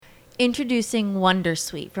Introducing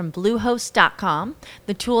Wondersuite from Bluehost.com,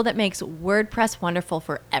 the tool that makes WordPress wonderful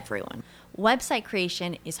for everyone. Website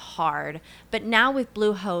creation is hard, but now with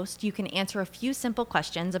Bluehost, you can answer a few simple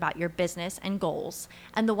questions about your business and goals,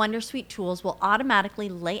 and the Wondersuite tools will automatically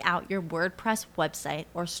lay out your WordPress website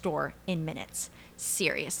or store in minutes.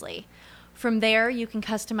 Seriously. From there, you can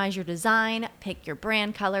customize your design, pick your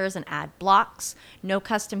brand colors, and add blocks. No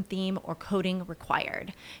custom theme or coding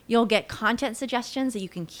required. You'll get content suggestions that you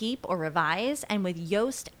can keep or revise, and with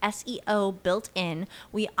Yoast SEO built in,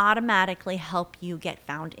 we automatically help you get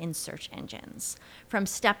found in search engines. From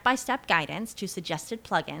step-by-step guidance to suggested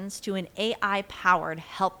plugins to an AI-powered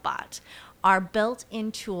help bot, our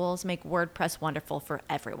built-in tools make WordPress wonderful for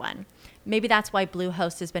everyone. Maybe that's why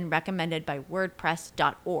Bluehost has been recommended by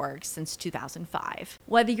WordPress.org since 2005.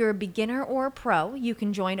 Whether you're a beginner or a pro, you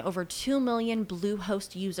can join over 2 million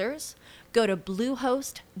Bluehost users. Go to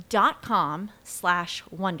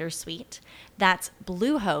bluehost.com/wondersuite. That's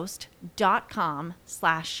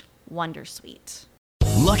bluehost.com/wondersuite.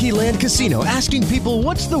 Lucky Land Casino, asking people,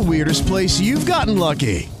 what's the weirdest place you've gotten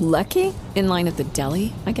lucky? Lucky? In line at the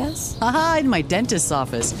deli, I guess? Aha, in my dentist's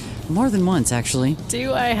office. More than once, actually.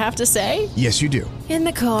 Do I have to say? Yes, you do. In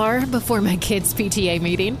the car before my kids' PTA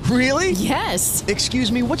meeting. Really? Yes. Excuse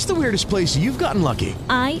me, what's the weirdest place you've gotten lucky?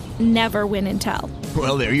 I never win and tell.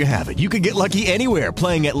 Well, there you have it. You can get lucky anywhere,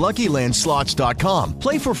 playing at LuckyLandSlots.com.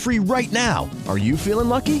 Play for free right now. Are you feeling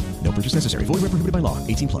lucky? No purchase necessary. Void where prohibited by law.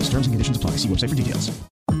 18+. Terms and conditions apply. See website for details.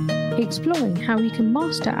 Exploring how we can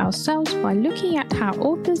master ourselves by looking at how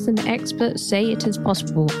authors and experts say it is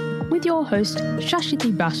possible. With your host,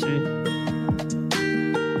 Shashiti Basu.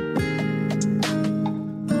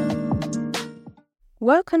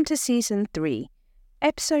 Welcome to Season 3,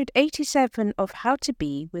 Episode 87 of How to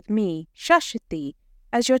Be with me, Shashiti,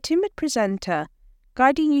 as your timid presenter,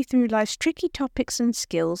 guiding you through life's tricky topics and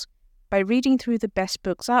skills by reading through the best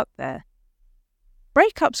books out there.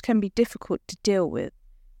 Breakups can be difficult to deal with,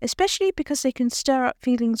 especially because they can stir up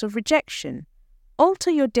feelings of rejection, alter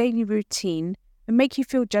your daily routine, and make you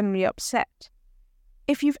feel generally upset.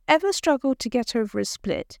 If you've ever struggled to get over a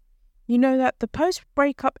split, you know that the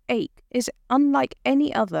post-breakup ache is unlike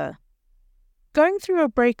any other. Going through a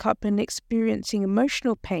breakup and experiencing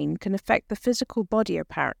emotional pain can affect the physical body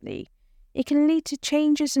apparently. It can lead to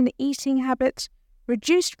changes in eating habits,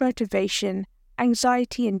 reduced motivation,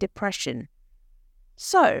 anxiety and depression.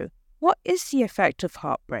 So, what is the effect of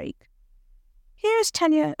heartbreak? Here is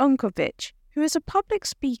Tanya Onkovich, who is a public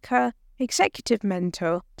speaker, executive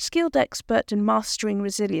mentor, skilled expert in mastering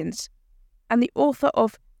resilience, and the author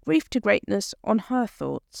of Grief to Greatness on her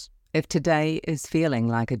thoughts. If today is feeling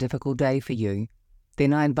like a difficult day for you,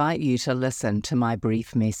 then I invite you to listen to my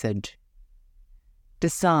brief message.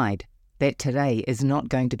 Decide that today is not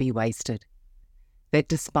going to be wasted, that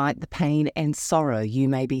despite the pain and sorrow you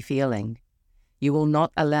may be feeling, you will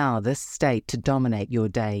not allow this state to dominate your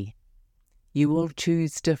day. You will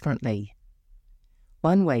choose differently.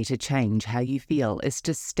 One way to change how you feel is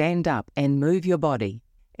to stand up and move your body.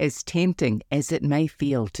 As tempting as it may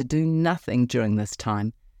feel to do nothing during this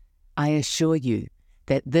time, I assure you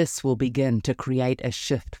that this will begin to create a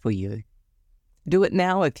shift for you. Do it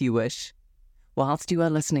now if you wish. Whilst you are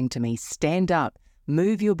listening to me, stand up,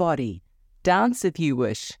 move your body, dance if you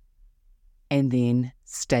wish, and then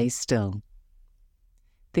stay still.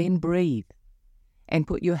 Then breathe and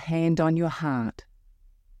put your hand on your heart.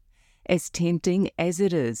 As tempting as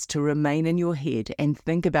it is to remain in your head and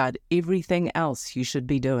think about everything else you should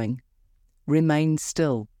be doing, remain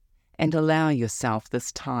still and allow yourself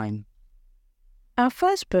this time. Our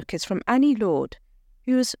first book is from Annie Lord,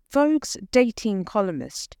 who is Vogue's dating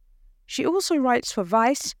columnist. She also writes for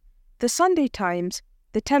Vice, The Sunday Times,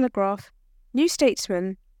 The Telegraph, New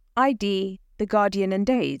Statesman, ID, The Guardian and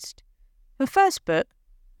Dazed. Her first book,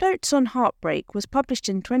 Notes on Heartbreak, was published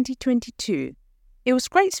in 2022. It was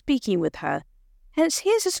great speaking with her, hence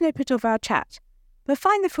here's a snippet of our chat, but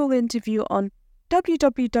find the full interview on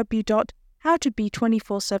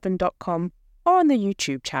www.howtobe247.com or on the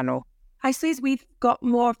YouTube channel. I suppose we've got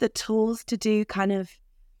more of the tools to do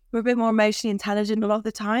we're a bit more emotionally intelligent a lot of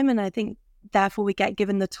the time, and I think therefore we get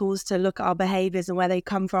given the tools to look at our behaviours and where they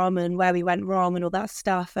come from and where we went wrong and all that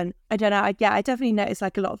stuff. And I don't know, I definitely notice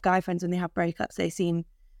like a lot of guy friends when they have breakups, they seem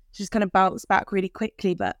to just kind of bounce back really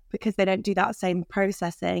quickly, but because they don't do that same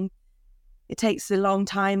processing, it takes a long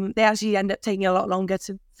time. They actually end up taking a lot longer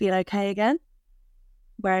to feel okay again.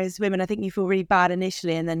 Whereas women, I think you feel really bad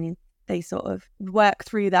initially and then they sort of work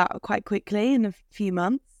through that quite quickly in a few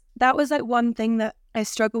months. That was like one thing that I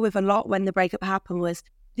struggled with a lot when the breakup happened, was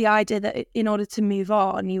the idea that in order to move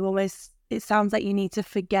on, it sounds like you need to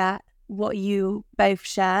forget what you both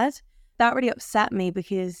shared. that really upset me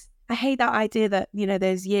because I hate that idea that, you know,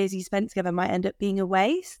 those years you spent together might end up being a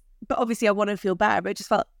waste. But obviously I want to feel better, but it just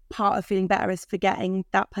felt part of feeling better is forgetting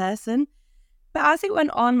that person. But as it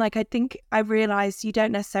went on, like, I think I realized you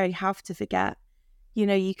don't necessarily have to forget. You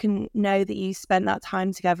know, you can know that you spent that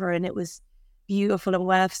time together and it was beautiful and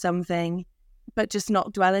worth something, but just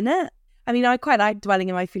not dwell in it. I mean, I quite like dwelling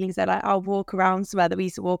in my feelings. That like, I'll walk around somewhere that we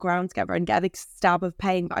used to walk around together and get a big stab of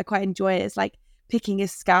pain, but I quite enjoy it. It's like picking a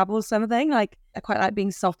scab or something. Like, I quite like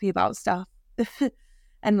being soppy about stuff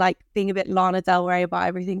and like being a bit Lana Del Rey about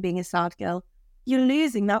everything, being a sad girl. You're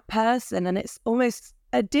losing that person, and it's almost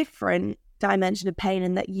a different dimension of pain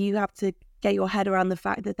in that you have to get your head around the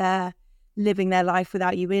fact that they're living their life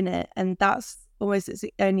without you in it. And that's almost its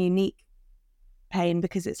own unique pain,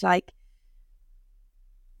 because it's like,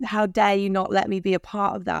 how dare you not let me be a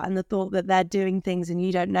part of that? And the thought that they're doing things and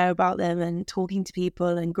you don't know about them and talking to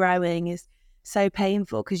people and growing is so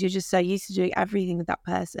painful because you're just so used to doing everything with that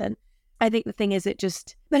person. I think the thing is, it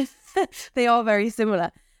just, they are very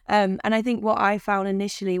similar. And I think what I found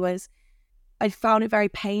initially was I found it very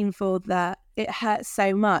painful that it hurts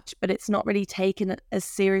so much, but it's not really taken as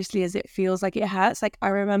seriously as it feels like it hurts. Like, I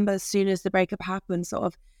remember as soon as the breakup happened, sort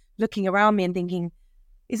of looking around me and thinking,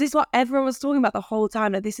 is this what everyone was talking about the whole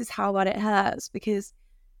time? Like, this is how bad it hurts? Because,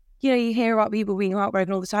 you know, you hear about people being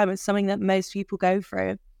heartbroken all the time. It's something that most people go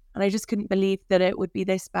through. And I just couldn't believe that it would be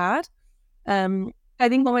this bad. I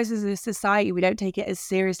think almost as a society, we don't take it as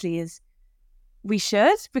seriously as we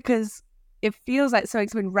should, because it feels like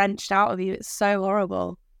something's been wrenched out of you. It's so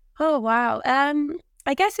horrible. Oh, wow.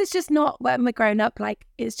 I guess it's just not, when we're grown up, like,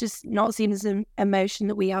 it's just not seen as an emotion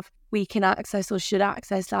that we can access or should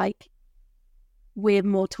access. Like, we're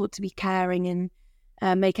more taught to be caring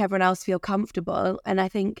and make everyone else feel comfortable. And I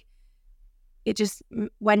think it just,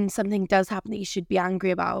 when something does happen that you should be angry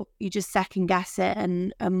about, you just second guess it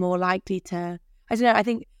and are more likely to, I don't know, I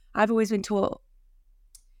think I've always been taught,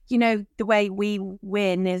 you know, the way we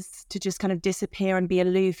win is to just kind of disappear and be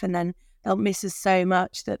aloof, and then they'll miss us so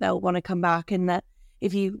much that they'll want to come back, and that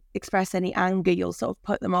if you express any anger, you'll sort of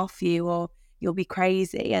put them off you or you'll be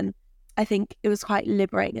crazy. And I think it was quite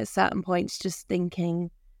liberating at certain points, just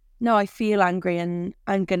thinking, no, I feel angry and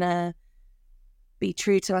I'm going to be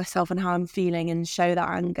true to myself and how I'm feeling and show that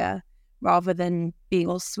anger, rather than being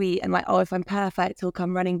all sweet and like, oh, if I'm perfect, he'll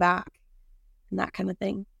come running back and that kind of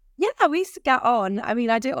thing. Yeah, we used to get on. I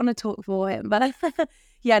mean, I don't want to talk for him, but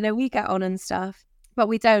yeah, no, we get on and stuff. But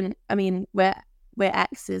we don't, I mean, we're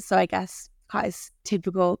exes, so I guess quite a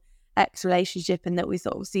typical ex relationship in that we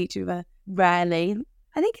sort of see each other rarely.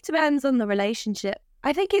 I think it depends on the relationship.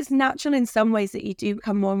 I think it's natural in some ways that you do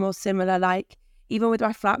become more and more similar. Like, even with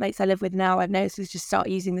my flatmates I live with now, I've noticed we just start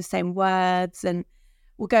using the same words, and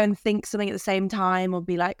we'll go and think something at the same time, or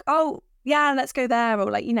be like, oh, yeah, let's go there.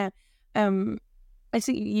 Or like, you know, I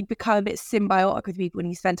think you become a bit symbiotic with people when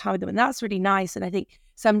you spend time with them, and that's really nice. And I think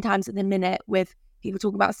sometimes at the minute, with people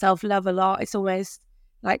talking about self-love a lot, it's almost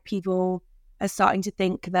like people are starting to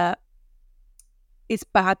think that it's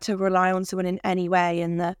bad to rely on someone in any way,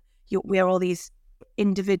 and that we're all these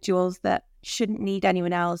individuals that shouldn't need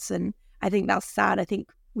anyone else. And I think that's sad. I think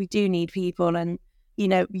we do need people, and, you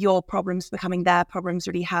know, your problems becoming their problems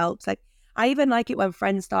really helps. Like, I even like it when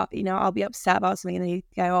friends start, you know, I'll be upset about something and they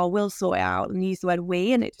go, oh, we'll sort it out, and use the word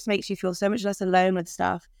we, and it just makes you feel so much less alone with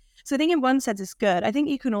stuff. So I think in one sense it's good. I think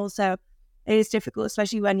you can also, it is difficult,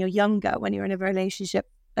 especially when you're younger, when you're in a relationship,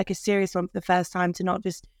 like a serious one for the first time, to not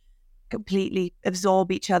just completely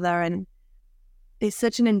absorb each other. And it's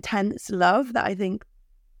such an intense love that I think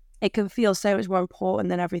it can feel so much more important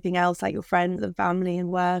than everything else, like your friends and family and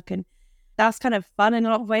work. And that's kind of fun in a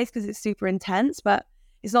lot of ways because it's super intense, but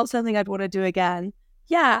it's not something I'd want to do again.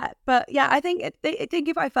 Yeah, but yeah, I think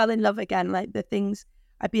if I fell in love again, like, the things,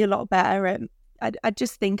 I'd be a lot better. And I'd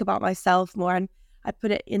just think about myself more. And I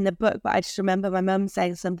put it in the book, but I just remember my mum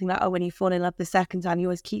saying something like, oh, when you fall in love the second time, you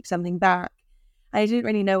always keep something back. I didn't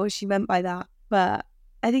really know what she meant by that, but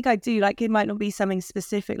I think I do. Like, it might not be something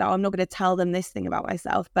specific, like, I'm not going to tell them this thing about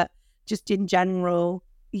myself, but just in general,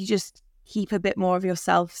 you just keep a bit more of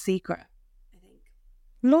yourself secret.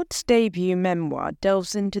 Lord's debut memoir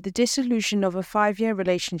delves into the dissolution of a 5-year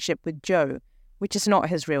relationship with Joe, which is not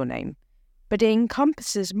his real name, but it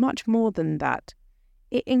encompasses much more than that.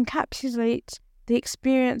 It encapsulates the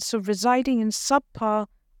experience of residing in subpar,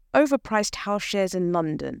 overpriced house shares in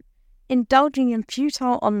London, indulging in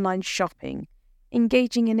futile online shopping,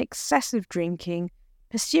 engaging in excessive drinking,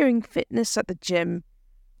 pursuing fitness at the gym,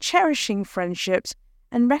 cherishing friendships,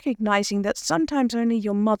 and recognizing that sometimes only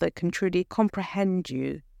your mother can truly comprehend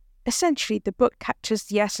you. Essentially, the book captures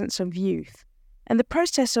the essence of youth, and the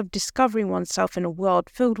process of discovering oneself in a world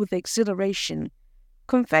filled with exhilaration,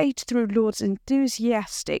 conveyed through Lord's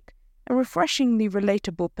enthusiastic and refreshingly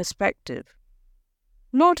relatable perspective.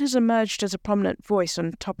 Lord has emerged as a prominent voice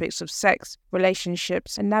on topics of sex,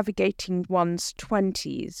 relationships, and navigating one's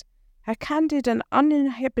 20s. Her candid and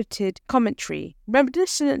uninhibited commentary,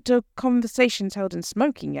 reminiscent of conversations held in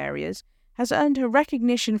smoking areas, has earned her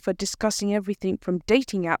recognition for discussing everything from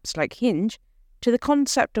dating apps like Hinge to the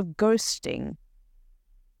concept of ghosting.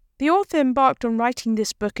 The author embarked on writing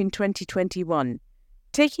this book in 2021,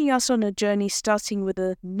 taking us on a journey starting with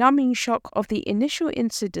a numbing shock of the initial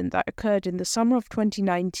incident that occurred in the summer of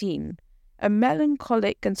 2019, a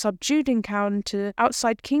melancholic and subdued encounter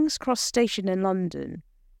outside King's Cross Station in London.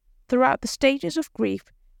 Throughout the stages of grief,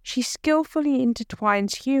 she skillfully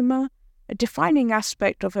intertwines humour, a defining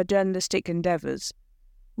aspect of her journalistic endeavours.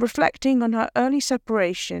 Reflecting on her early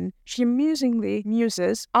separation, she amusingly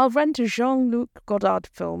muses, "I'll rent a Jean-Luc Godard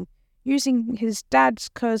film using his dad's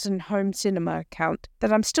Curzon home cinema account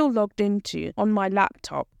that I'm still logged into on my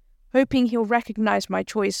laptop, hoping he'll recognise my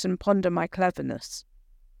choice and ponder my cleverness."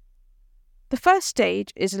 The first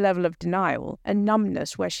stage is a level of denial and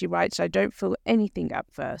numbness where she writes, "I don't feel anything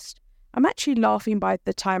at first. I'm actually laughing by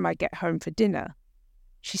the time I get home for dinner."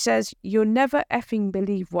 She says, "You'll never effing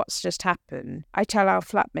believe what's just happened," I tell our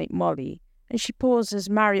flatmate Molly, and she pauses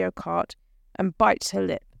Mario Kart and bites her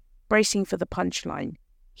lip, bracing for the punchline.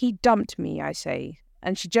 "He dumped me," I say,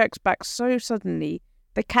 and she jerks back so suddenly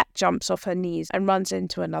the cat jumps off her knees and runs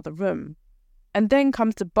into another room. And then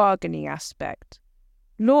comes the bargaining aspect.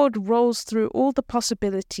 Lord rolls through all the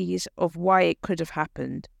possibilities of why it could have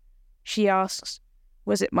happened. She asks,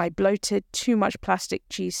 was it my bloated, too much plastic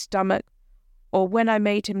cheese stomach, or when I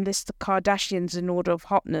made him list the Kardashians in order of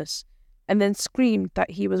hotness, and then screamed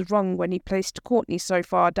that he was wrong when he placed Courtney so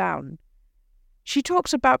far down? She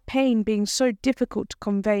talks about pain being so difficult to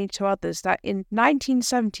convey to others that in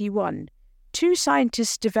 1971, 2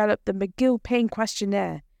 scientists developed the McGill Pain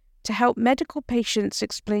Questionnaire to help medical patients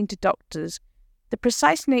explain to doctors the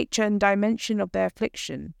precise nature and dimension of their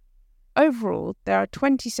affliction. Overall, there are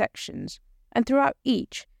 20 sections, and throughout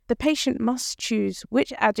each, the patient must choose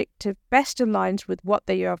which adjective best aligns with what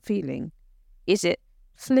they are feeling. Is it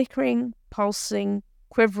flickering, pulsing,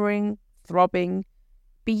 quivering, throbbing,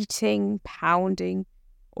 beating, pounding,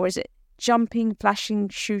 or is it jumping, flashing,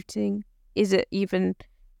 shooting? Is it even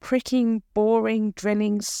pricking, boring,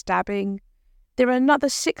 drilling, stabbing? There are another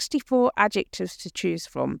 64 adjectives to choose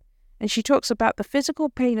from, and she talks about the physical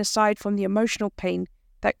pain aside from the emotional pain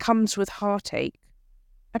that comes with heartache.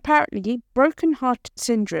 Apparently, broken heart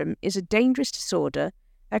syndrome is a dangerous disorder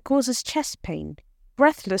that causes chest pain,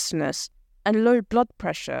 breathlessness, and low blood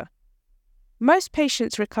pressure. Most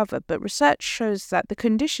patients recover, but research shows that the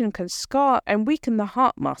condition can scar and weaken the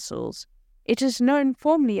heart muscles. It is known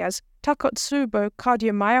formally as Takotsubo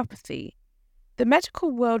cardiomyopathy. The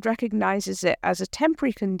medical world recognizes it as a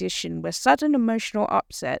temporary condition where sudden emotional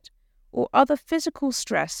upset or other physical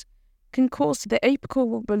stress can cause the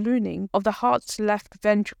apical ballooning of the heart's left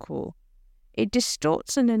ventricle. It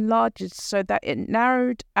distorts and enlarges so that it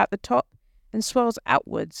narrowed at the top and swells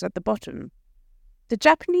outwards at the bottom. The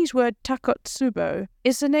Japanese word takotsubo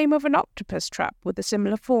is the name of an octopus trap with a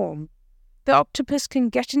similar form. The octopus can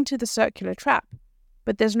get into the circular trap,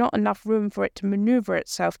 but there's not enough room for it to maneuver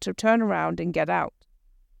itself to turn around and get out.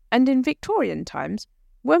 And in Victorian times,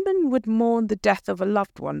 women would mourn the death of a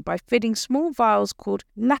loved one by filling small vials called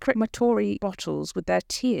lacrimatory bottles with their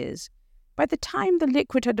tears. By the time the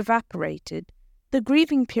liquid had evaporated, the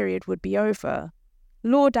grieving period would be over.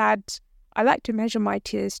 Lord adds, "I like to measure my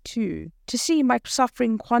tears too, to see my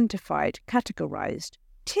suffering quantified, categorized.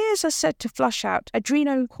 Tears are said to flush out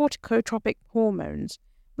adrenocorticotropic hormones,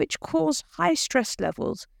 which cause high stress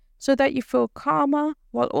levels, so that you feel calmer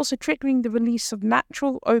while also triggering the release of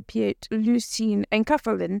natural opiate leucine and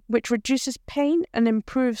enkephalin, which reduces pain and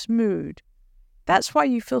improves mood. That's why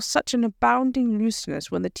you feel such an abounding looseness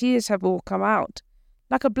when the tears have all come out,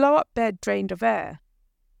 like a blow-up bed drained of air."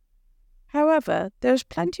 However, there is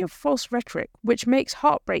plenty of false rhetoric which makes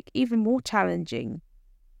Heartbreak even more challenging.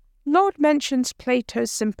 Lord mentions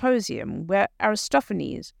Plato's Symposium, where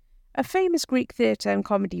Aristophanes, a famous Greek theatre and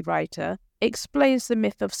comedy writer, explains the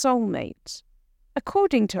myth of soulmates.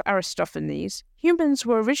 According to Aristophanes, humans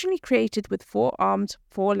were originally created with 4 arms,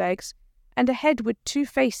 4 legs, and a head with 2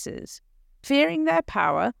 faces. Fearing their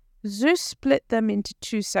power, Zeus split them into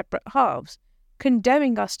 2 separate halves,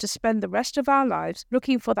 condemning us to spend the rest of our lives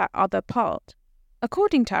looking for that other part.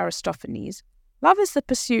 According to Aristophanes, love is the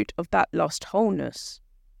pursuit of that lost wholeness.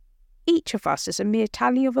 Each of us is a mere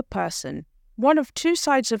tally of a person, one of 2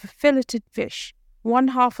 sides of a filleted fish, one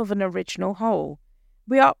half of an original whole.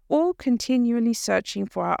 We are all continually searching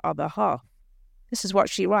for our other half. This is what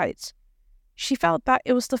she writes. She felt that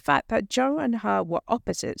it was the fact that Joe and her were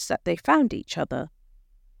opposites that they found each other.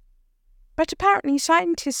 But apparently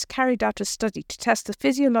scientists carried out a study to test the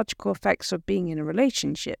physiological effects of being in a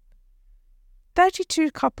relationship.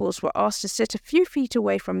 32 couples were asked to sit a few feet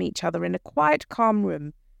away from each other in a quiet, calm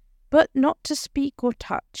room, but not to speak or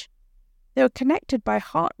touch. They were connected by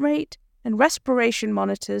heart rate and respiration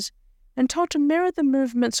monitors and told to mirror the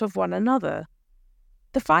movements of one another.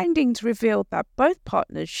 The findings revealed that both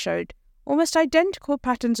partners showed almost identical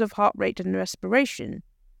patterns of heart rate and respiration.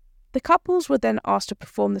 The couples were then asked to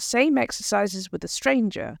perform the same exercises with a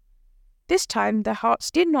stranger. This time, their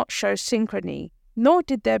hearts did not show synchrony, nor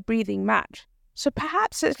did their breathing match. So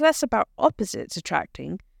perhaps it's less about opposites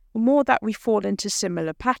attracting, and more that we fall into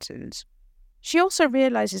similar patterns. She also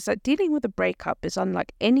realizes that dealing with a breakup is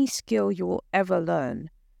unlike any skill you will ever learn.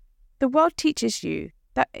 The world teaches you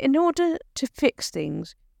that in order to fix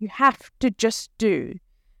things, you have to just do.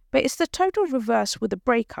 But it's the total reverse with a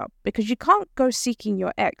breakup, because you can't go seeking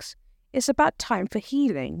your ex. It's about time for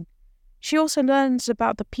healing. She also learns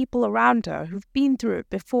about the people around her who've been through it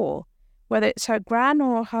before, whether it's her gran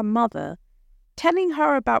or her mother, telling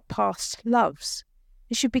her about past loves.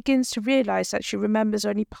 And she begins to realize that she remembers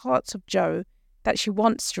only parts of Joe that she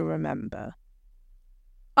wants to remember.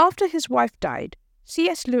 After his wife died,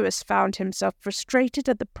 C.S. Lewis found himself frustrated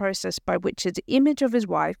at the process by which his image of his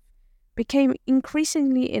wife became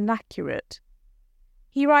increasingly inaccurate.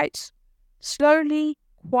 He writes, slowly,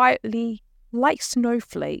 quietly, like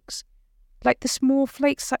snowflakes, like the small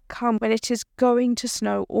flakes that come when it is going to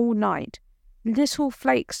snow all night, little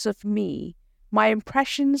flakes of me, my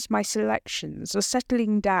impressions, my selections are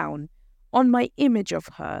settling down on my image of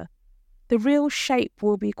her. The real shape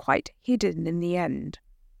will be quite hidden in the end.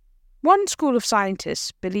 One school of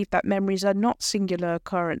scientists believe that memories are not singular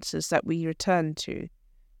occurrences that we return to,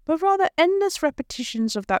 but rather endless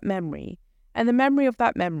repetitions of that memory, and the memory of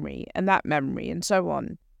that memory, and so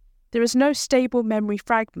on. There is no stable memory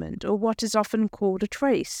fragment, or what is often called a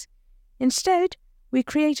trace. Instead, we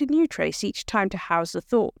create a new trace each time to house the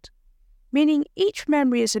thought, meaning each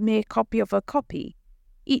memory is a mere copy of a copy.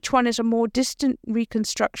 Each one is a more distant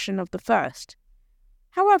reconstruction of the first.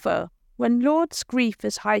 However, when Lord's grief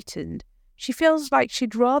is heightened, she feels like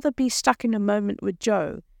she'd rather be stuck in a moment with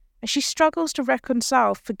Joe, as she struggles to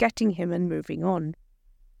reconcile forgetting him and moving on.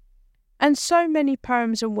 And so many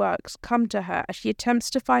poems and works come to her as she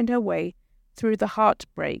attempts to find her way through the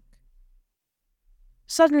heartbreak.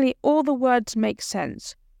 Suddenly all the words make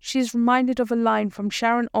sense. She is reminded of a line from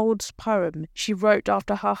Sharon Olds' poem she wrote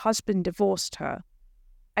after her husband divorced her.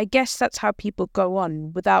 I guess that's how people go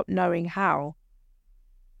on without knowing how.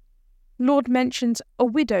 Lord mentions A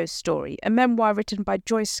Widow's Story, a memoir written by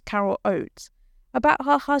Joyce Carol Oates, about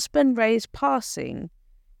her husband Ray's passing.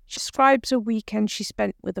 She describes a weekend she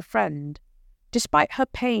spent with a friend. Despite her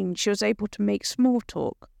pain, she was able to make small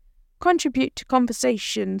talk, contribute to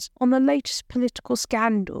conversations on the latest political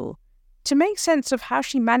scandal. To make sense of how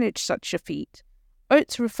she managed such a feat,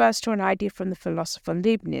 Oates refers to an idea from the philosopher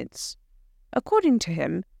Leibniz. According to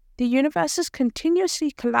him, the universe is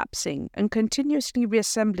continuously collapsing and continuously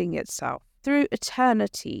reassembling itself through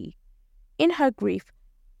eternity. In her grief,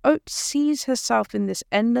 Oates sees herself in this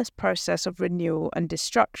endless process of renewal and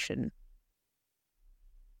destruction.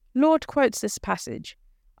 Lord quotes this passage,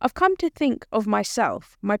 I've come to think of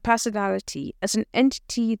myself, my personality, as an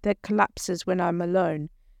entity that collapses when I'm alone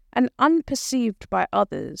and unperceived by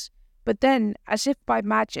others, but then, as if by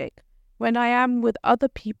magic, when I am with other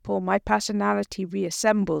people, my personality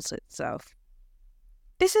reassembles itself.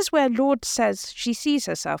 This is where Lord says she sees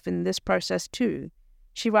herself in this process too.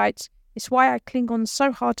 She writes, it's why I cling on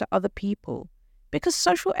so hard to other people, because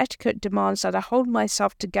social etiquette demands that I hold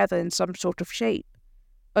myself together in some sort of shape.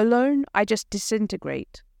 Alone, I just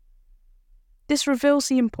disintegrate. This reveals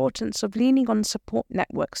the importance of leaning on support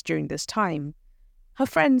networks during this time. Her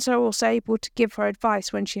friends are also able to give her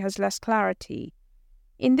advice when she has less clarity.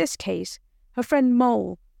 In this case, her friend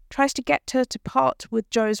Mole tries to get her to part with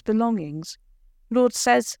Joe's belongings. Lord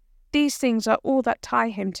says, these things are all that tie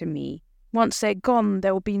him to me. Once they're gone,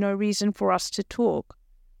 there will be no reason for us to talk.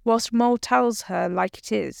 Whilst Mole tells her like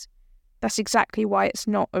it is, that's exactly why it's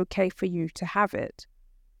not okay for you to have it.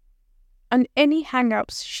 And any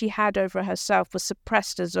hang-ups she had over herself were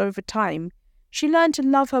suppressed as over time, she learned to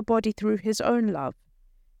love her body through his own love,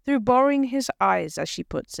 through borrowing his eyes, as she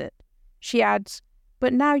puts it. She adds,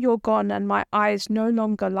 but now you're gone and my eyes no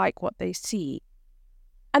longer like what they see.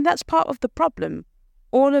 And that's part of the problem.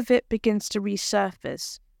 All of it begins to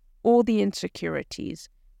resurface, all the insecurities,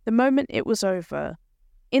 the moment it was over.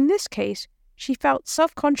 In this case, she felt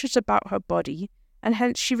self-conscious about her body, and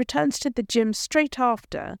hence she returns to the gym straight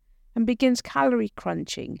after and begins calorie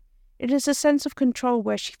crunching. It is a sense of control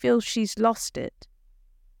where she feels she's lost it.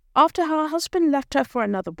 After her husband left her for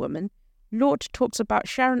another woman, Lorde talks about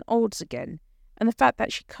Sharon Olds again, and the fact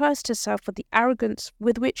that she cursed herself for the arrogance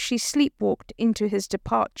with which she sleepwalked into his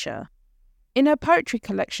departure. In her poetry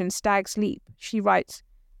collection Stag's Leap, she writes,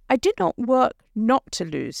 "I did not work not to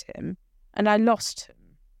lose him, and I lost him."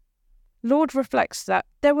 Lorde reflects that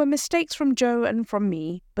there were mistakes from Joe and from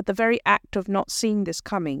me, but the very act of not seeing this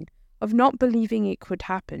coming, of not believing it could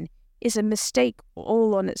happen, is a mistake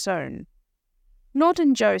all on its own. Lorde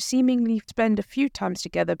and Joe seemingly spend a few times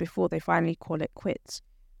together before they finally call it quits.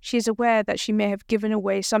 She is aware that she may have given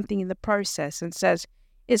away something in the process and says,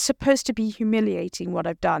 "It's supposed to be humiliating what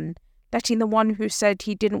I've done, letting the one who said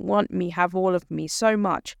he didn't want me have all of me so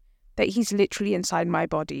much that he's literally inside my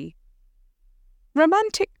body."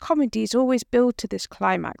 Romantic comedies always build to this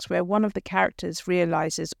climax where one of the characters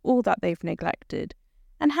realizes all that they've neglected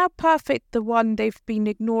and how perfect the one they've been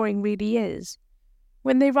ignoring really is.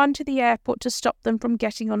 When they run to the airport to stop them from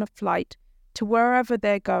getting on a flight to wherever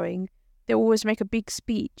they're going, they always make a big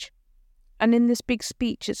speech. And in this big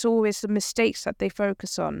speech, it's always the mistakes that they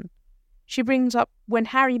focus on. She brings up When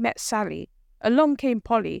Harry Met Sally, Along Came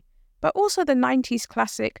Polly, but also the 90s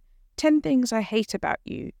classic 10 Things I Hate About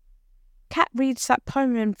You. Kat reads that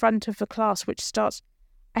poem in front of the class which starts,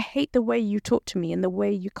 "I hate the way you talk to me and the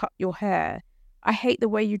way you cut your hair. I hate the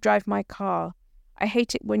way you drive my car. I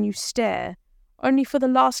hate it when you stare," only for the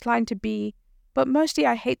last line to be, "But mostly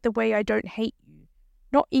I hate the way I don't hate you.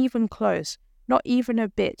 Not even close, not even a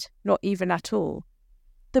bit, not even at all.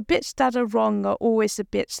 The bits that are wrong are always the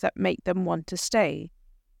bits that make them want to stay."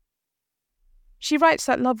 She writes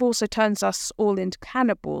that love also turns us all into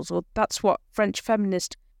cannibals, or that's what French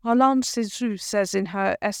feminist Roland Cizou says in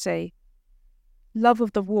her essay, Love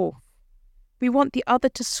of the Wolf. We want the other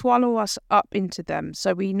to swallow us up into them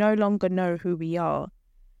so we no longer know who we are.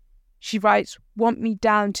 She writes, "Want me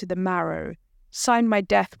down to the marrow. Sign my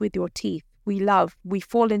death with your teeth. We love, we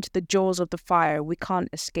fall into the jaws of the fire, we can't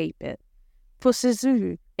escape it." For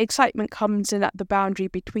Cizou, excitement comes in at the boundary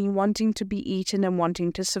between wanting to be eaten and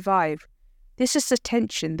wanting to survive. This is the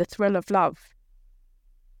tension, the thrill of love.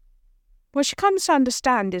 What she comes to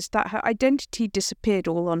understand is that her identity disappeared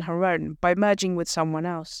all on her own by merging with someone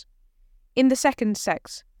else. In The Second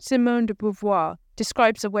Sex, Simone de Beauvoir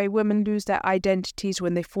describes the way women lose their identities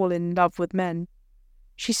when they fall in love with men.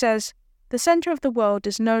 She says, "The centre of the world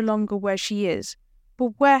is no longer where she is,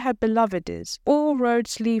 but where her beloved is. All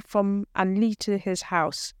roads lead from and lead to his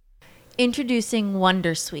house." Introducing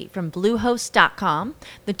Wondersuite from Bluehost.com,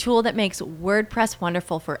 the tool that makes WordPress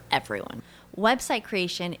wonderful for everyone. Website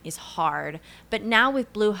creation is hard, but now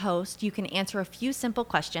with Bluehost, you can answer a few simple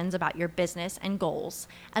questions about your business and goals,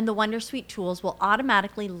 and the Wondersuite tools will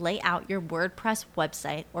automatically lay out your WordPress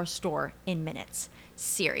website or store in minutes.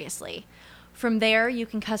 Seriously. From there, you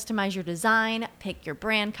can customize your design, pick your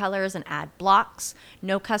brand colors, and add blocks.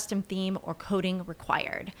 No custom theme or coding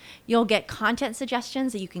required. You'll get content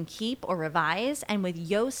suggestions that you can keep or revise, and with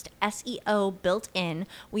Yoast SEO built in,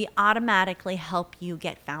 we automatically help you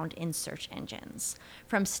get found in search engines.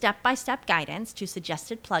 From step-by-step guidance to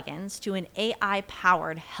suggested plugins to an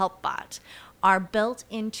AI-powered help bot, our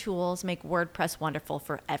built-in tools make WordPress wonderful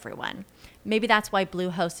for everyone. Maybe that's why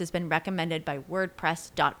Bluehost has been recommended by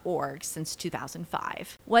WordPress.org since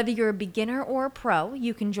 2005. Whether you're a beginner or a pro,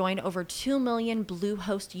 you can join over 2 million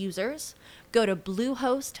Bluehost users. Go to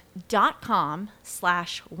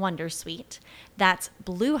bluehost.com/wondersuite. That's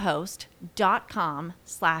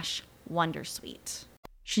bluehost.com/wondersuite.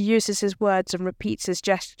 She uses his words and repeats his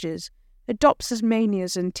gestures, adopts his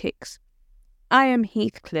manias and tics. "I am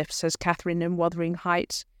Heathcliff," says Catherine in Wuthering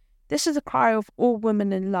Heights. "This is the cry of all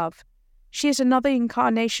women in love. She is another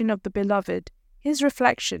incarnation of the beloved, his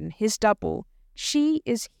reflection, his double. She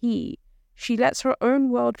is he. She lets her own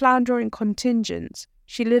world flounder in contingents.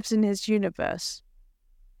 She lives in his universe."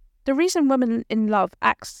 The reason women in love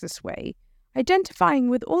acts this way, identifying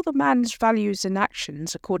with all the man's values and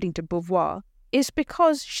actions, according to Beauvoir, is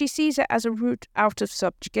because she sees it as a route out of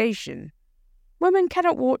subjugation. Women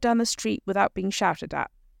cannot walk down the street without being shouted at.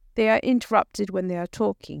 They are interrupted when they are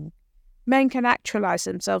talking. Men can actualize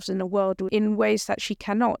themselves in the world in ways that she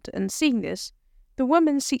cannot, and seeing this, the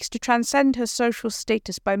woman seeks to transcend her social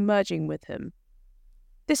status by merging with him.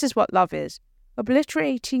 This is what love is,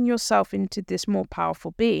 obliterating yourself into this more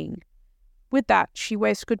powerful being. With that, she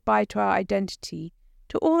waves goodbye to her identity,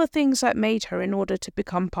 to all the things that made her in order to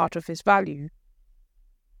become part of his value.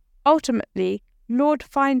 Ultimately, Lorde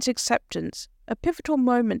finds acceptance, a pivotal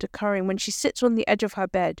moment occurring when she sits on the edge of her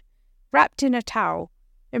bed, wrapped in a towel,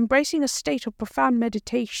 embracing a state of profound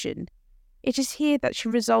meditation. It is here that she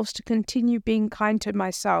resolves to continue being kind to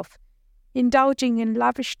myself, indulging in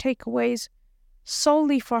lavish takeaways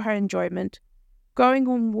solely for her enjoyment, going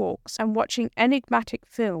on walks and watching enigmatic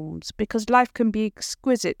films because life can be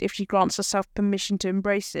exquisite if she grants herself permission to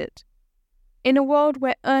embrace it. In a world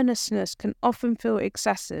where earnestness can often feel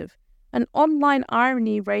excessive and online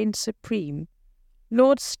irony reigns supreme,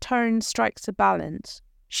 Lord's tone strikes a balance.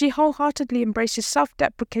 She wholeheartedly embraces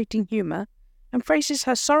self-deprecating humour and phrases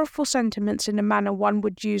her sorrowful sentiments in a manner one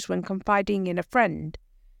would use when confiding in a friend.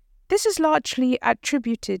 This is largely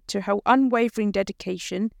attributed to her unwavering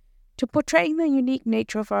dedication to portraying the unique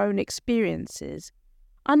nature of her own experiences.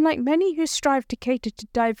 Unlike many who strive to cater to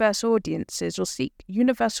diverse audiences or seek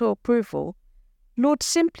universal approval, Lord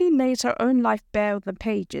simply lays her own life bare on the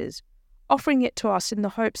pages, offering it to us in the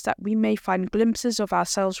hopes that we may find glimpses of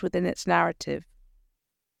ourselves within its narrative.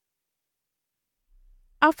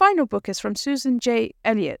 Our final book is from Susan J.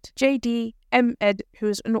 Elliott, JD, M.Ed., who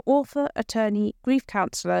is an author, attorney, grief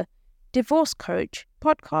counsellor, divorce coach,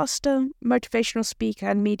 podcaster, motivational speaker,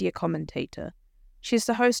 and media commentator. She is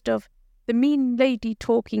the host of the Mean Lady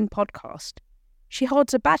Talking podcast. She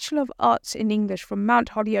holds a Bachelor of Arts in English from Mount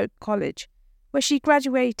Holyoke College, where she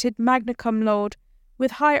graduated magna cum laude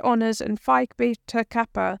with high honours and Phi Beta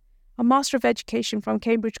Kappa, a Master of Education from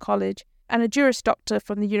Cambridge College, and a Juris Doctor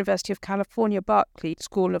from the University of California, Berkeley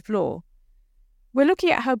School of Law. We're looking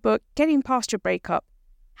at her book, Getting Past Your Breakup,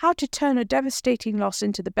 How to Turn a Devastating Loss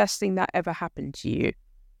into the Best Thing That Ever Happened to You.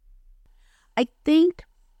 I think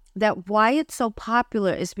that why it's so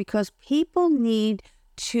popular is because people need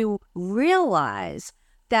to realize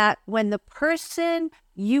that when the person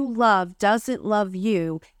you love doesn't love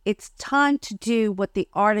you, it's time to do what the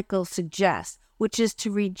article suggests, which is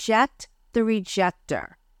to reject the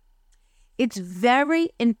rejecter. It's very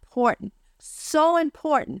important, so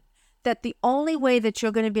important, that the only way that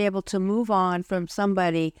you're going to be able to move on from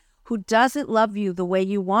somebody who doesn't love you the way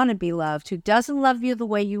you want to be loved, who doesn't love you the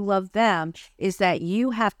way you love them, is that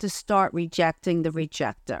you have to start rejecting the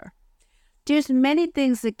rejecter. There's many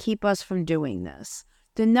things that keep us from doing this.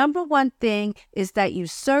 The number one thing is that you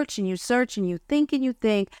search and you search and you think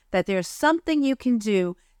that there's something you can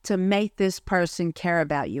do to make this person care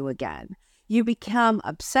about you again. You become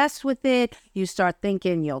obsessed with it. You start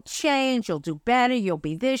thinking you'll change, you'll do better, you'll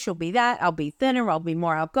be this, you'll be that. I'll be thinner, I'll be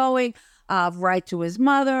more outgoing. I'll write to his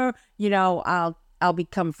mother. I'll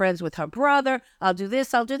become friends with her brother. I'll do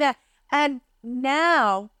this, I'll do that. And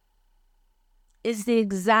now is the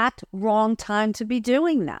exact wrong time to be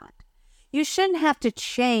doing that. You shouldn't have to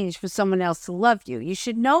change for someone else to love you. You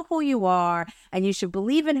should know who you are, and you should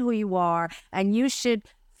believe in who you are, and you should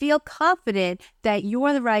feel confident that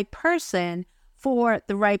you're the right person for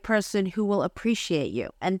the right person who will appreciate you.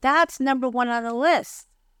 And that's number one on the list.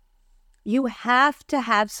 You have to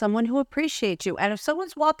have someone who appreciates you. And if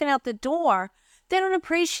someone's walking out the door, they don't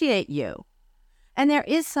appreciate you. And there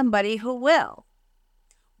is somebody who will.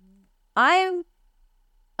 I'm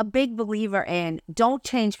a big believer in don't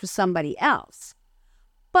change for somebody else.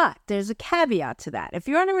 But there's a caveat to that. If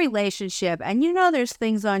you're in a relationship and you know there's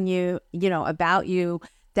things on you, about you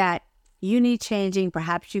that you need changing,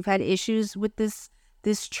 perhaps you've had issues with this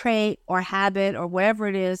trait or habit or whatever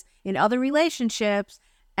it is in other relationships,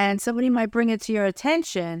 and somebody might bring it to your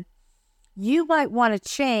attention, you might want to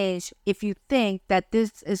change if you think that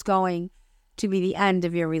this is going to be the end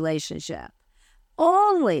of your relationship.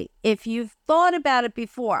 Only if you've thought about it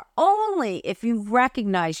before, only if you've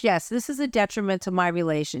recognized, yes, this is a detriment to my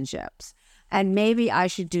relationships, and maybe I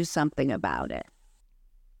should do something about it.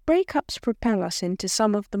 Breakups propel us into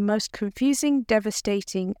some of the most confusing,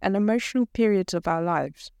 devastating, and emotional periods of our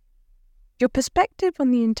lives. Your perspective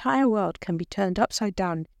on the entire world can be turned upside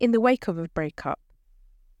down in the wake of a breakup.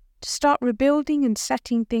 To start rebuilding and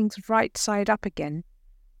setting things right side up again,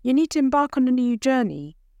 you need to embark on a new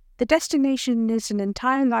journey. The destination is an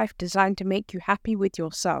entire life designed to make you happy with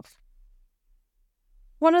yourself.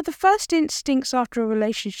 One of the first instincts after a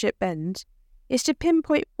relationship ends is to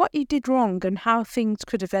pinpoint what you did wrong and how things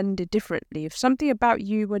could have ended differently if something about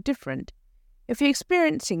you were different. If you're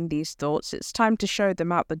experiencing these thoughts, it's time to show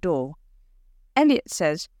them out the door. Elliott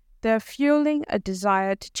says they're fueling a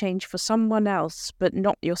desire to change for someone else, but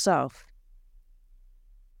not yourself.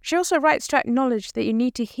 She also writes to acknowledge that you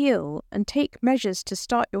need to heal and take measures to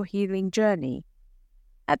start your healing journey.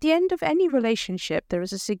 At the end of any relationship, there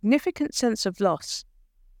is a significant sense of loss.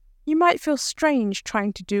 You might feel strange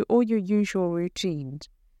trying to do all your usual routines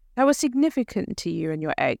that were significant to you and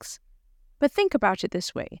your ex. But think about it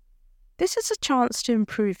this way. This is a chance to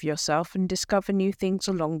improve yourself and discover new things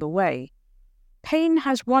along the way. Pain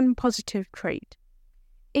has one positive trait.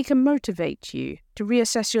 It can motivate you to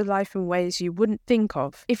reassess your life in ways you wouldn't think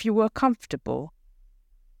of if you were comfortable.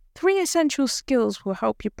 3 essential skills will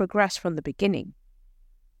help you progress from the beginning.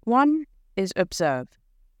 1 is observe.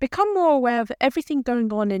 Become more aware of everything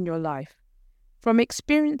going on in your life, from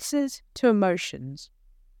experiences to emotions.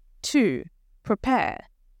 2, prepare.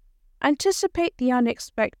 Anticipate the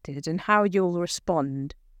unexpected and how you'll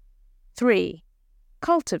respond. 3,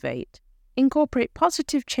 cultivate. Incorporate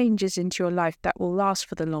positive changes into your life that will last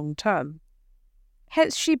for the long term.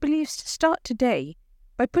 Hence, she believes to start today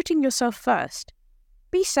by putting yourself first.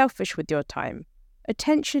 Be selfish with your time,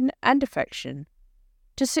 attention and affection.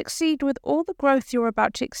 To succeed with all the growth you're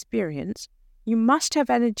about to experience, you must have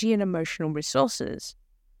energy and emotional resources.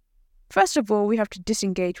 First of all, we have to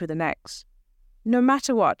disengage with an ex. No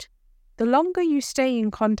matter what, the longer you stay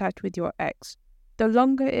in contact with your ex, the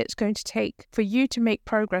longer it's going to take for you to make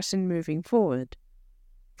progress in moving forward.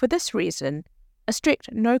 For this reason, a strict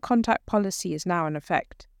no-contact policy is now in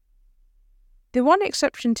effect. The one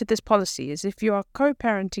exception to this policy is if you are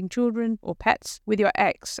co-parenting children or pets with your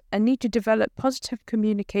ex and need to develop positive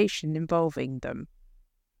communication involving them.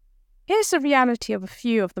 Here's the reality of a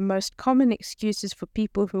few of the most common excuses for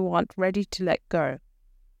people who aren't ready to let go.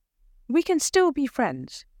 We can still be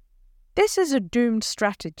friends. This is a doomed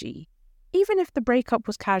strategy. Even if the breakup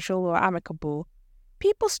was casual or amicable,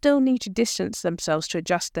 people still need to distance themselves to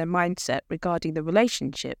adjust their mindset regarding the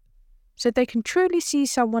relationship, so they can truly see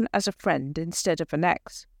someone as a friend instead of an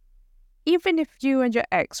ex. Even if you and your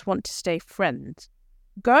ex want to stay friends,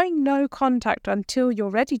 going no contact until you're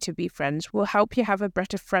ready to be friends will help you have a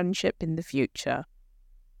better friendship in the future.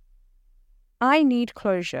 I need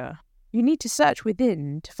closure. You need to search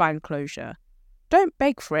within to find closure. Don't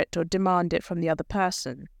beg for it or demand it from the other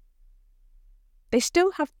person. They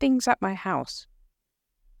still have things at my house.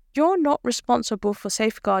 You're not responsible for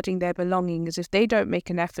safeguarding their belongings if they don't make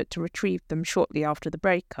an effort to retrieve them shortly after the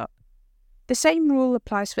breakup. The same rule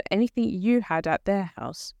applies for anything you had at their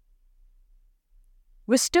house.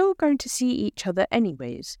 We're still going to see each other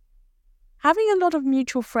anyways. Having a lot of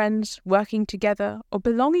mutual friends, working together, or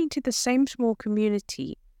belonging to the same small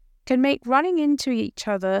community can make running into each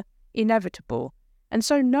other inevitable, and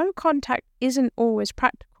so no contact isn't always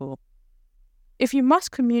practical. If you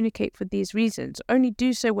must communicate for these reasons, only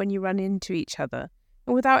do so when you run into each other,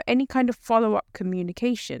 and without any kind of follow-up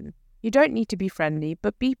communication. You don't need to be friendly,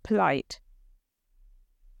 but be polite.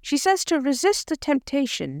 She says to resist the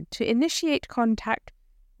temptation to initiate contact,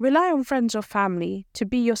 rely on friends or family to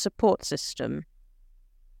be your support system.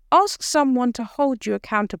 Ask someone to hold you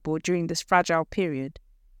accountable during this fragile period,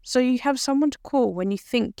 so you have someone to call when you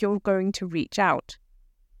think you're going to reach out.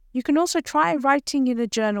 You can also try writing in a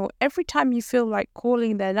journal every time you feel like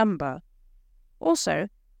calling their number. Also,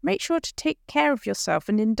 make sure to take care of yourself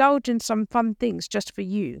and indulge in some fun things just for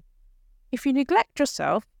you. If you neglect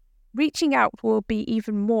yourself, reaching out will be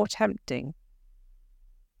even more tempting.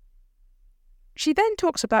 She then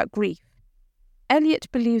talks about grief.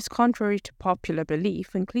 Eliot believes, contrary to popular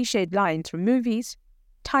belief and cliched lines from movies,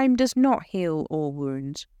 time does not heal all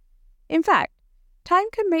wounds. In fact, time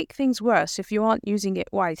can make things worse if you aren't using it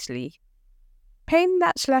wisely. Pain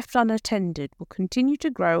that's left unattended will continue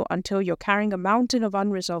to grow until you're carrying a mountain of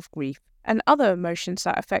unresolved grief and other emotions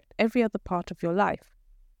that affect every other part of your life.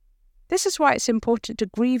 This is why it's important to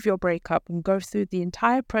grieve your breakup and go through the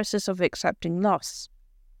entire process of accepting loss.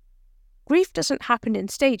 Grief doesn't happen in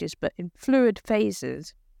stages, but in fluid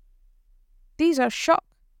phases. These are shock,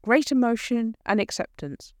 great emotion, and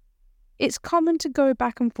acceptance. It's common to go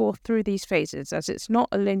back and forth through these phases as it's not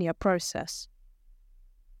a linear process.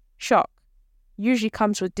 Shock usually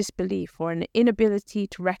comes with disbelief or an inability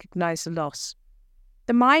to recognize the loss.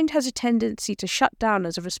 The mind has a tendency to shut down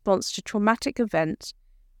as a response to traumatic events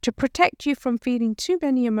to protect you from feeling too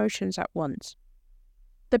many emotions at once.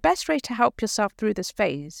 The best way to help yourself through this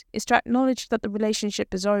phase is to acknowledge that the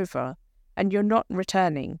relationship is over and you're not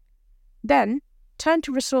returning. Then, turn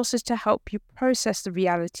to resources to help you process the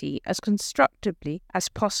reality as constructively as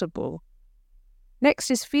possible.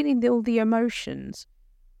 Next is feeling all the emotions.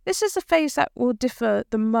 This is the phase that will differ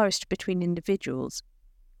the most between individuals.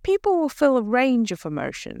 People will feel a range of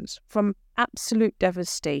emotions, from absolute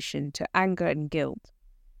devastation to anger and guilt.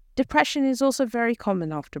 Depression is also very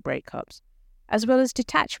common after breakups, as well as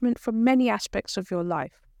detachment from many aspects of your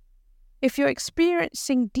life. If you're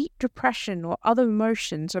experiencing deep depression or other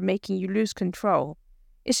emotions are making you lose control,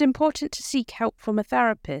 it's important to seek help from a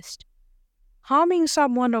therapist. Harming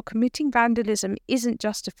someone or committing vandalism isn't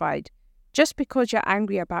justified just because you're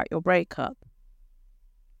angry about your breakup.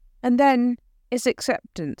 And then is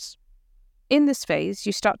acceptance. In this phase,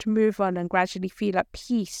 you start to move on and gradually feel at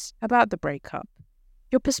peace about the breakup.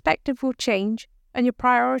 Your perspective will change and your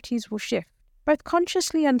priorities will shift, both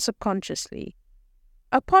consciously and subconsciously.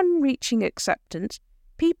 Upon reaching acceptance,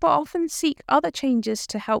 people often seek other changes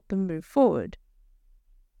to help them move forward.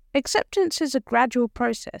 Acceptance is a gradual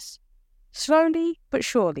process. Slowly but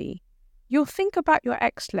surely, you'll think about your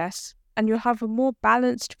ex less and you'll have a more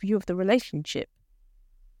balanced view of the relationship.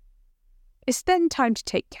 It's then time to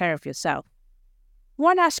take care of yourself.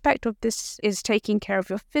 One aspect of this is taking care of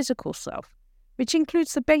your physical self, which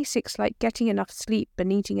includes the basics like getting enough sleep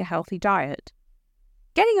and eating a healthy diet.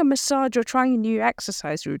 Getting a massage or trying a new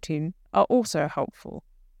exercise routine are also helpful.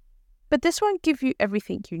 But this won't give you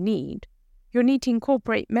everything you need. You'll need to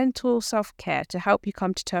incorporate mental self-care to help you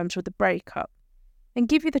come to terms with the breakup and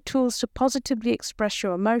give you the tools to positively express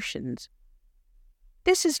your emotions.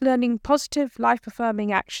 This is learning positive,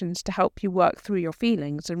 life-affirming actions to help you work through your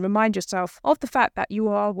feelings and remind yourself of the fact that you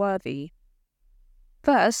are worthy.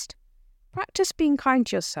 First, practice being kind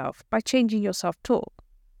to yourself by changing your self-talk.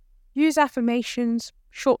 Use affirmations,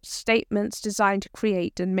 short statements designed to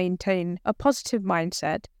create and maintain a positive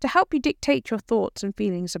mindset to help you dictate your thoughts and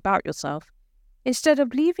feelings about yourself, instead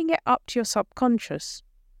of leaving it up to your subconscious.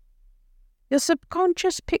 Your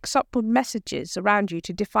subconscious picks up on messages around you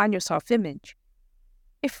to define your self-image.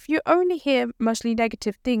 If you only hear mostly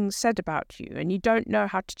negative things said about you and you don't know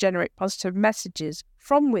how to generate positive messages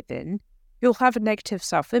from within, you'll have a negative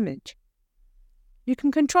self-image. You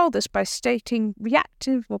can control this by stating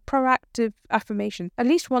reactive or proactive affirmation at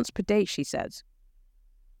least once per day, she says.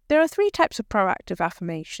 There are 3 types of proactive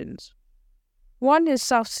affirmations. One is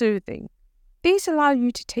self-soothing. These allow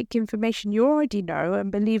you to take information you already know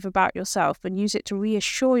and believe about yourself and use it to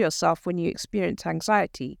reassure yourself when you experience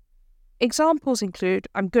anxiety. Examples include,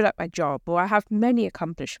 I'm good at my job, or I have many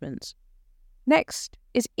accomplishments. Next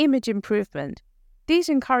is image improvement. These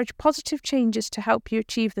encourage positive changes to help you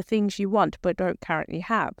achieve the things you want but don't currently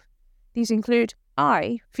have. These include,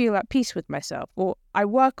 I feel at peace with myself, or I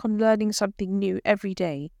work on learning something new every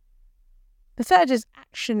day. The third is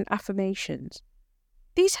action affirmations.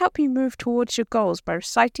 These help you move towards your goals by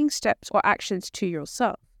reciting steps or actions to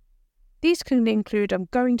yourself. These can include, I'm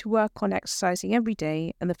going to work on exercising every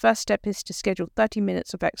day, and the first step is to schedule 30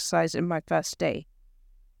 minutes of exercise in my first day.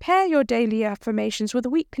 Pair your daily affirmations with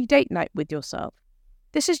a weekly date night with yourself.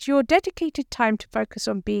 This is your dedicated time to focus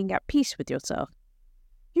on being at peace with yourself.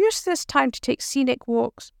 Use this time to take scenic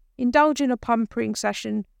walks, indulge in a pampering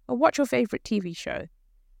session, or watch your favorite TV show.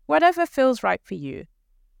 Whatever feels right for you.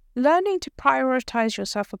 Learning to prioritize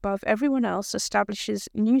yourself above everyone else establishes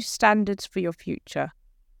new standards for your future.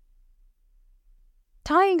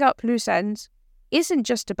 Tying up loose ends isn't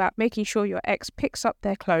just about making sure your ex picks up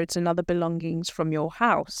their clothes and other belongings from your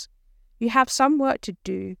house. You have some work to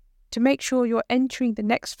do to make sure you're entering the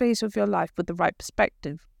next phase of your life with the right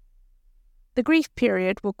perspective. The grief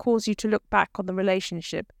period will cause you to look back on the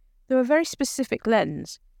relationship through a very specific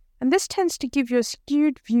lens, and this tends to give you a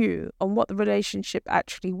skewed view on what the relationship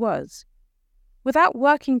actually was. Without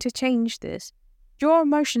working to change this, your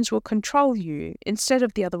emotions will control you instead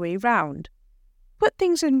of the other way around. Put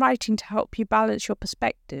things in writing to help you balance your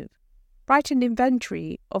perspective. Write an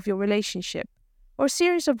inventory of your relationship or a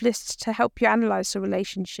series of lists to help you analyze the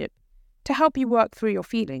relationship, to help you work through your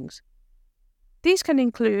feelings. These can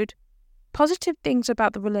include positive things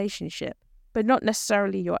about the relationship, but not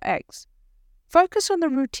necessarily your ex. Focus on the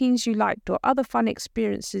routines you liked or other fun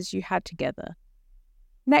experiences you had together.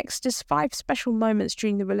 Next is 5 special moments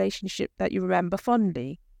during the relationship that you remember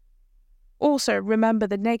fondly. Also, remember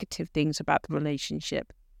the negative things about the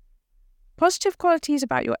relationship. Positive qualities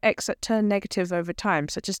about your ex that turn negative over time,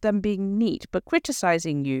 such as them being neat but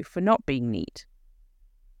criticizing you for not being neat.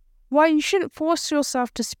 While you shouldn't force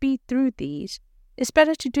yourself to speed through these, it's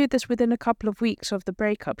better to do this within a couple of weeks of the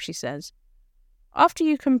breakup, she says. After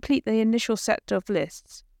you complete the initial set of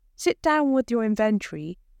lists, sit down with your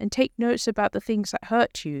inventory and take notes about the things that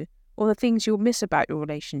hurt you or the things you'll miss about your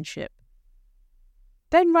relationship.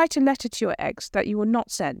 Then write a letter to your ex that you will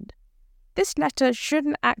not send. This letter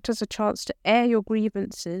shouldn't act as a chance to air your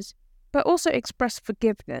grievances, but also express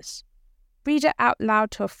forgiveness. Read it out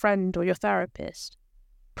loud to a friend or your therapist.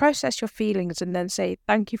 Process your feelings and then say,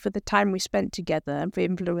 thank you for the time we spent together and for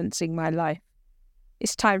influencing my life.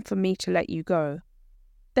 It's time for me to let you go.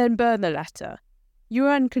 Then burn the letter. You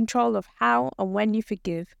are in control of how and when you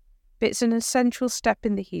forgive, but it's an essential step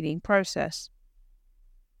in the healing process.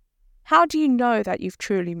 How do you know that you've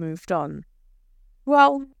truly moved on?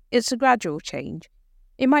 Well, it's a gradual change.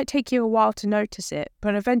 It might take you a while to notice it,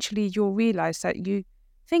 but eventually you'll realize that you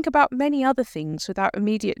think about many other things without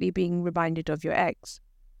immediately being reminded of your ex.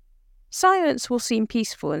 Silence will seem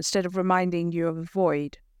peaceful instead of reminding you of a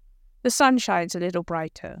void. The sun shines a little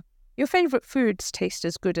brighter. Your favourite foods taste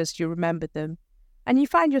as good as you remember them, and you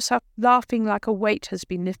find yourself laughing like a weight has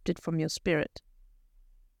been lifted from your spirit.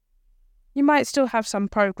 You might still have some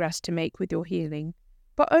progress to make with your healing,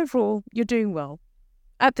 but overall, you're doing well.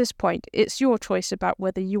 At this point, it's your choice about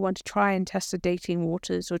whether you want to try and test the dating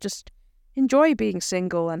waters or just enjoy being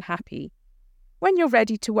single and happy. When you're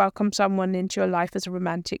ready to welcome someone into your life as a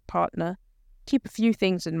romantic partner, keep a few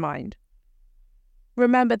things in mind.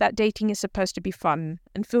 Remember that dating is supposed to be fun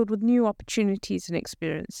and filled with new opportunities and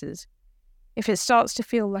experiences. If it starts to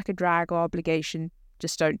feel like a drag or obligation,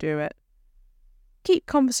 just don't do it. Keep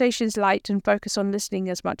conversations light and focus on listening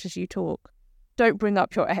as much as you talk. Don't bring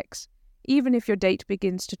up your ex, even if your date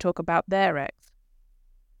begins to talk about their ex.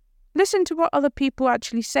 Listen to what other people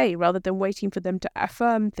actually say rather than waiting for them to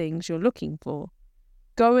affirm things you're looking for.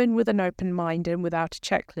 Go in with an open mind and without a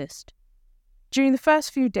checklist. During the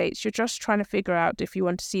first few dates, you're just trying to figure out if you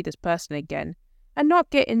want to see this person again and not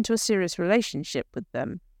get into a serious relationship with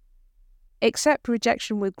them. Accept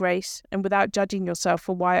rejection with grace and without judging yourself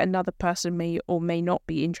for why another person may or may not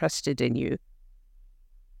be interested in you.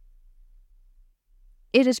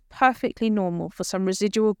 It is perfectly normal for some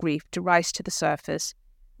residual grief to rise to the surface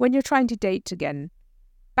when you're trying to date again.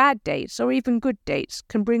 Bad dates, or even good dates,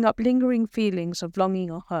 can bring up lingering feelings of longing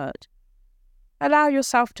or hurt. Allow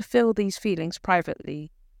yourself to feel these feelings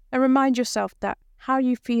privately, and remind yourself that how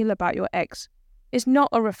you feel about your ex is not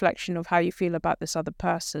a reflection of how you feel about this other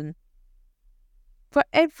person. For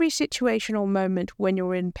every situation or moment when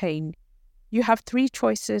you're in pain, you have 3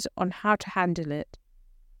 choices on how to handle it.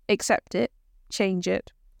 Accept it, change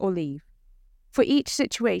it, or leave. For each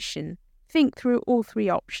situation, think through all 3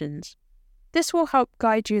 options. This will help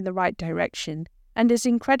guide you in the right direction and is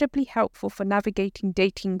incredibly helpful for navigating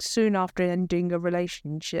dating soon after ending a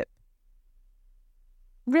relationship.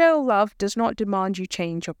 Real love does not demand you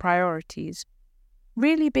change your priorities.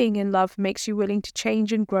 Really being in love makes you willing to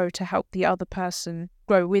change and grow to help the other person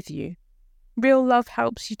grow with you. Real love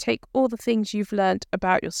helps you take all the things you've learnt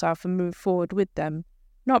about yourself and move forward with them,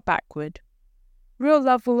 not backward. Real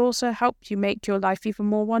love will also help you make your life even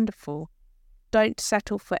more wonderful. Don't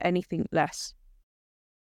settle for anything less.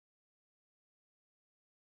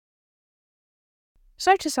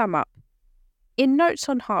 So to sum up, in Notes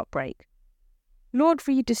on Heartbreak, Lord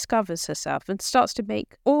rediscovers herself and starts to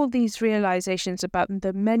make all these realizations about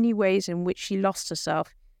the many ways in which she lost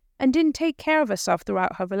herself and didn't take care of herself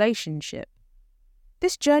throughout her relationship.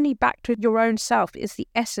 This journey back to your own self is the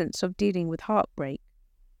essence of dealing with heartbreak.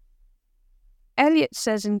 Elliot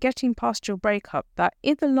says in Getting Past Your Breakup that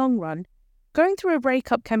in the long run, going through a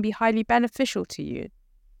breakup can be highly beneficial to you.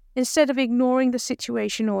 Instead of ignoring the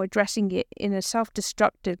situation or addressing it in a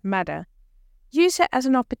self-destructive manner, use it as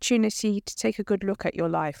an opportunity to take a good look at your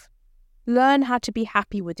life. Learn how to be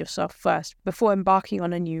happy with yourself first before embarking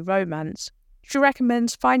on a new romance. She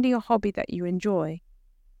recommends finding a hobby that you enjoy.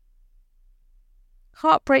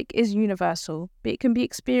 Heartbreak is universal, but it can be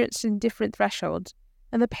experienced in different thresholds,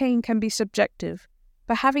 and the pain can be subjective,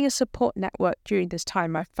 but having a support network during this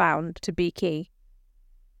time I've found to be key.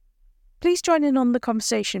 Please join in on the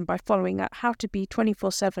conversation by following at How to Be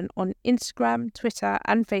 24/7 on Instagram, Twitter,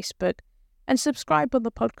 and Facebook, and subscribe on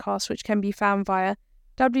the podcast, which can be found via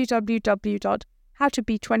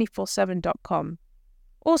www.howtobe247.com.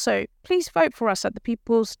 Also, please vote for us at the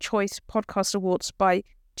People's Choice Podcast Awards by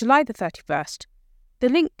July the 31st. The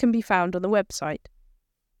link can be found on the website.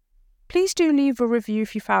 Please do leave a review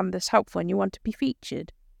if you found this helpful and you want to be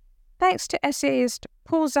featured. Thanks to essayist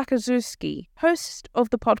Paul Zakazewski, host of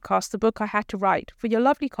the podcast The Book I Had to Write, for your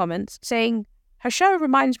lovely comments saying, "Her show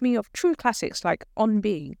reminds me of true classics like On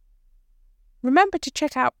Being." Remember to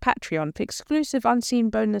check out Patreon for exclusive unseen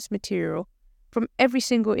bonus material from every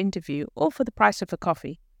single interview, all for the price of a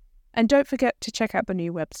coffee. And don't forget to check out the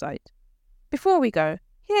new website. Before we go,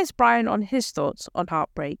 here's Brian on his thoughts on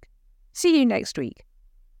heartbreak. See you next week.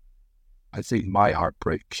 I think my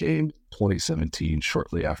heartbreak came in 2017,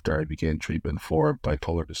 shortly after I began treatment for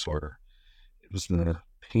bipolar disorder. It was the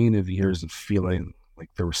pain of years of feeling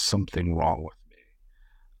like there was something wrong with me.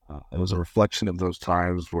 It was a reflection of those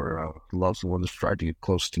times where loved ones tried to get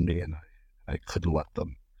close to me and I couldn't let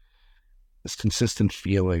them. This consistent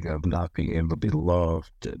feeling of not being able to be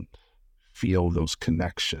loved and feel those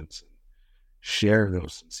connections, share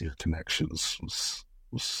those sincere connections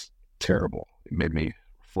was terrible. It made me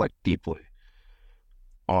reflect deeply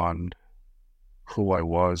on who I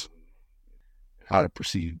was and how to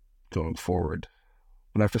proceed going forward.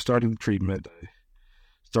 And after starting the treatment, I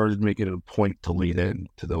started making it a point to lean in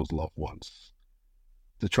to those loved ones,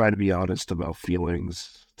 to try to be honest about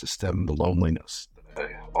feelings, to stem the loneliness that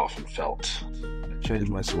I often felt. I changed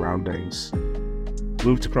my surroundings,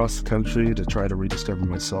 moved across the country to try to rediscover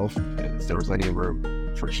myself, and if there was any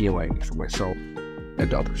room for healing for myself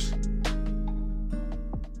and others.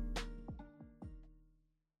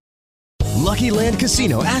 Lucky Land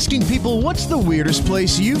Casino, asking people, what's the weirdest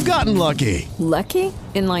place you've gotten lucky? Lucky?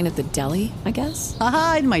 In line at the deli, I guess?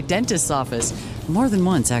 Aha, in my dentist's office. More than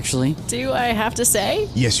once, actually. Do I have to say?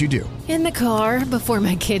 Yes, you do. In the car before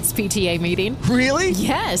my kids' PTA meeting. Really?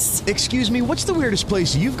 Yes. Excuse me, what's the weirdest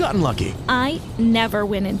place you've gotten lucky? I never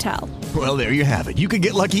win and tell. Well, there you have it. You can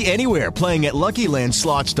get lucky anywhere, playing at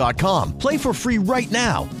LuckyLandSlots.com. Play for free right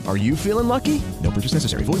now. Are you feeling lucky? No purchase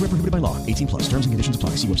necessary. Void where prohibited by law. 18+. Terms and conditions apply.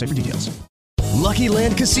 See website for details. Lucky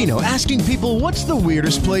Land Casino, asking people, what's the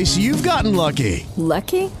weirdest place you've gotten lucky?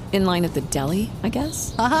 Lucky? In line at the deli, I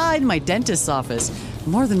guess? Aha, in my dentist's office.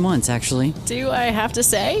 More than once, actually. Do I have to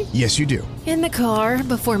say? Yes, you do. In the car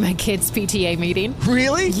before my kids' PTA meeting.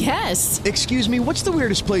 Really? Yes. Excuse me, what's the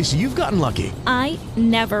weirdest place you've gotten lucky? I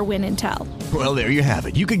never win and tell. Well, there you have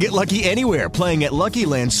it. You can get lucky anywhere, playing at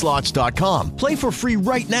LuckyLandSlots.com. Play for free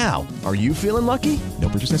right now. Are you feeling lucky? No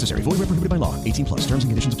purchase necessary. Void where prohibited by law. 18+. Terms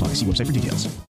and conditions apply. See website for details.